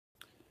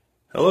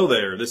Hello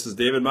there, this is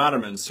David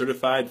Modderman,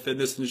 Certified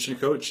Fitness and Nutrition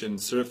Coach and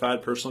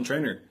Certified Personal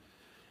Trainer.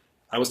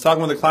 I was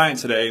talking with a client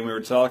today and we were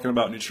talking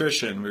about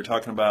nutrition. We were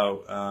talking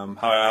about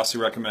how I also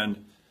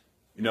recommend,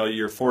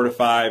 your 4 to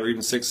 5 or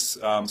even 6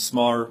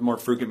 smaller, more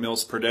frequent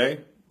meals per day,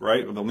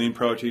 right? With a lean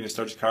protein, a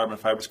starchy carb, and a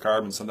fibrous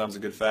carb, and sometimes a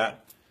good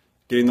fat.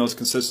 Getting those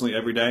consistently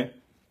every day.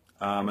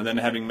 And then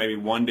having maybe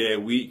one day a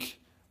week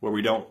where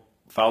we don't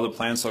follow the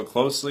plan so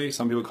closely.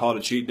 Some people call it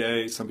a cheat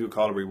day, some people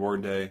call it a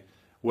reward day,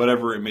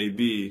 whatever it may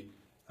be.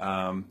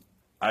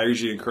 I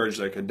usually encourage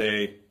like a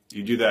day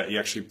you do that, you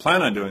actually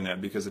plan on doing that,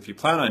 because if you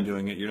plan on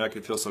doing it, you're not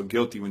going to feel so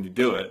guilty when you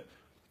do it.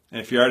 And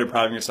if you're already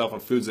depriving yourself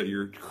of foods that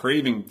you're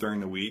craving during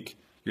the week,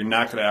 you're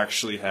not going to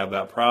actually have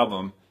that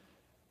problem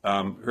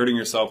hurting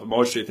yourself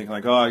emotionally, thinking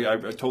like, oh, I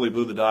totally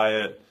blew the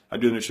diet, I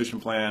do a nutrition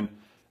plan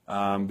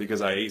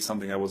because I ate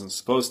something I wasn't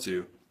supposed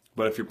to.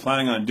 But if you're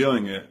planning on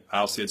doing it,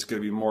 obviously it's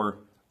going to be more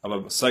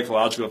of a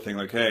psychological thing,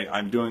 like, hey,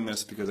 I'm doing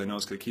this because I know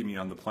it's going to keep me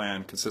on the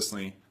plan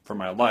consistently for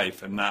my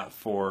life and not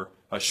for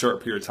a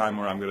short period of time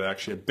where I'm going to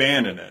actually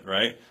abandon it,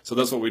 right? So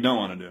that's what we don't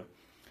want to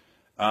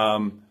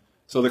do.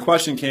 So the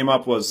question came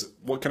up was,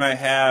 what can I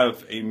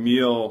have a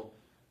meal,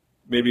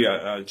 maybe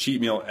a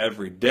cheat meal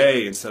every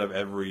day instead of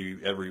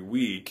every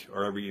week,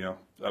 or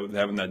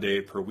having that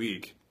day per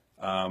week?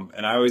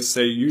 And I always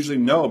say usually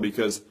no,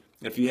 because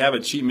if you have a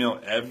cheat meal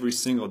every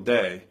single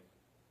day,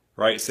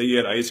 right? Say you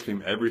had ice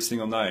cream every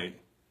single night,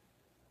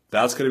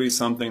 that's going to be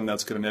something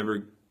that's going to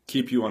never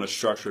keep you on a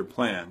structured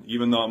plan.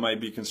 Even though it might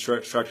be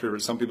structured in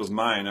some people's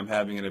mind, I'm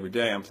having it every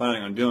day, I'm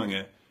planning on doing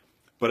it,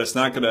 but it's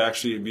not going to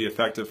actually be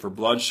effective for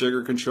blood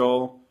sugar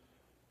control.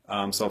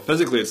 So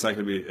physically it's not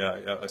going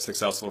to be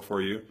successful for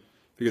you,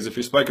 because if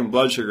you're spiking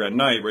blood sugar at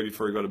night right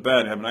before you go to bed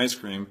and have an ice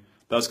cream,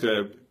 that's going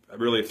to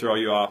really throw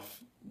you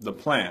off the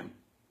plan.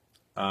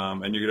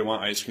 And you're going to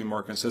want ice cream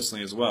more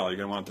consistently as well. You're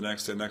going to want it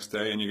the next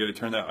day, and you're going to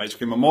turn that ice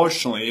cream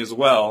emotionally as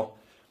well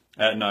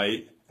at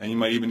night. And you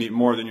might even eat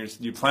more than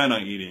you plan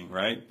on eating,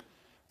 right?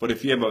 But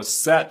if you have a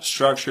set,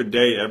 structured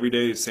day every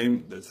day, the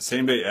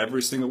same day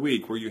every single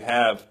week, where you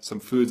have some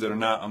foods that are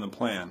not on the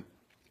plan,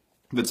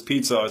 if it's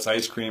pizza, it's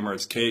ice cream, or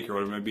it's cake, or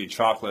whatever it may be,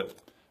 chocolate,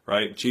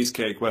 right,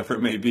 cheesecake, whatever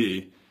it may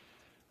be,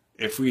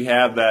 if we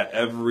have that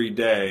every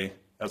day,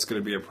 that's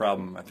going to be a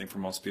problem, I think, for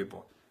most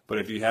people. But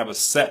if you have a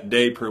set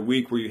day per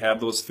week where you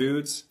have those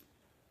foods,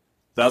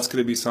 that's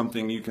going to be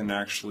something you can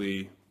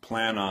actually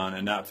plan on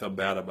and not feel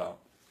bad about,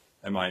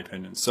 in my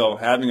opinion. So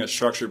having a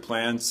structured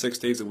plan 6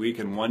 days a week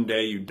and one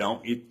day you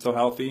don't eat so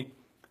healthy,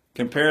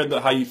 compare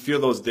how you feel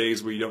those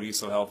days where you don't eat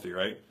so healthy,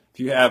 right? If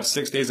you have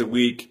 6 days a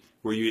week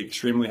where you eat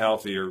extremely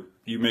healthy, or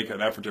you make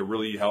an effort to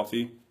really eat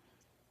healthy,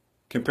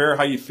 compare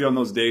how you feel in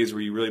those days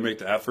where you really make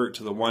the effort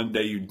to the one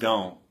day you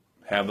don't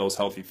have those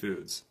healthy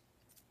foods.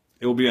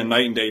 It will be a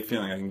night and day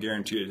feeling, I can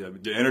guarantee you.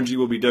 Your energy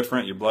will be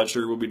different, your blood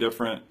sugar will be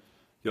different,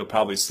 you'll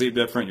probably sleep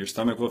different, your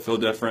stomach will feel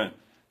different,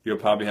 you'll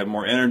probably have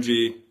more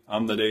energy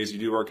on the days you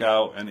do work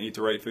out and eat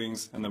the right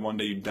things, and then one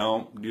day you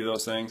don't do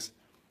those things.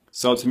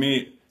 So to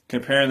me,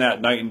 comparing that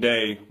night and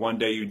day, one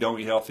day you don't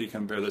eat healthy,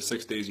 compare the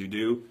 6 days you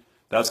do,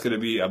 that's going to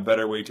be a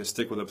better way to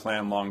stick with a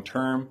plan long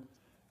term.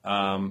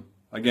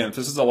 Again, if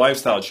this is a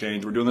lifestyle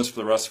change, we're doing this for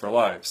the rest of our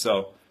lives.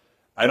 So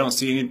I don't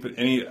see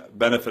any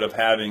benefit of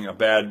having a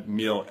bad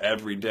meal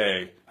every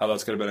day, how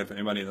that's going to benefit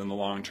anybody in the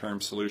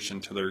long-term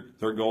solution to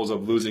their goals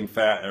of losing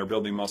fat or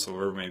building muscle,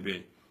 wherever it may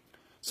be.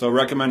 So I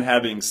recommend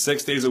having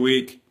 6 days a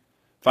week,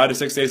 5 to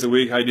 6 days a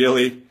week,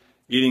 ideally,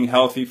 eating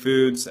healthy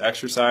foods,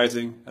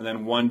 exercising, and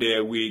then one day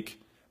a week,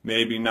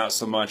 maybe not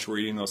so much, we're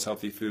eating those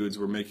healthy foods,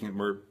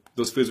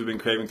 those foods we've been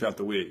craving throughout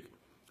the week,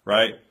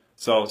 right?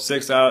 So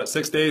 6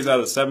 days out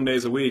of 7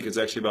 days a week is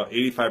actually about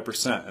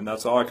 85%, and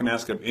that's all I can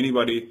ask of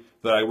anybody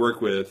that I work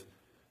with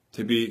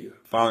to be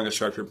following a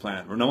structured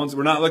plan. We're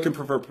not looking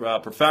for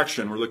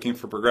perfection, we're looking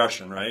for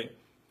progression, right?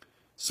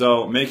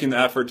 So making the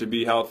effort to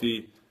be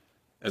healthy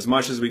as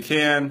much as we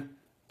can,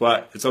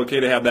 but it's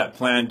okay to have that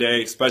planned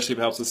day, especially if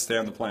it helps us stay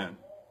on the plan.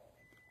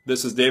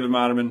 This is David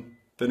Modderman,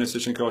 fitness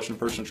nutrition coach and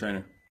personal trainer.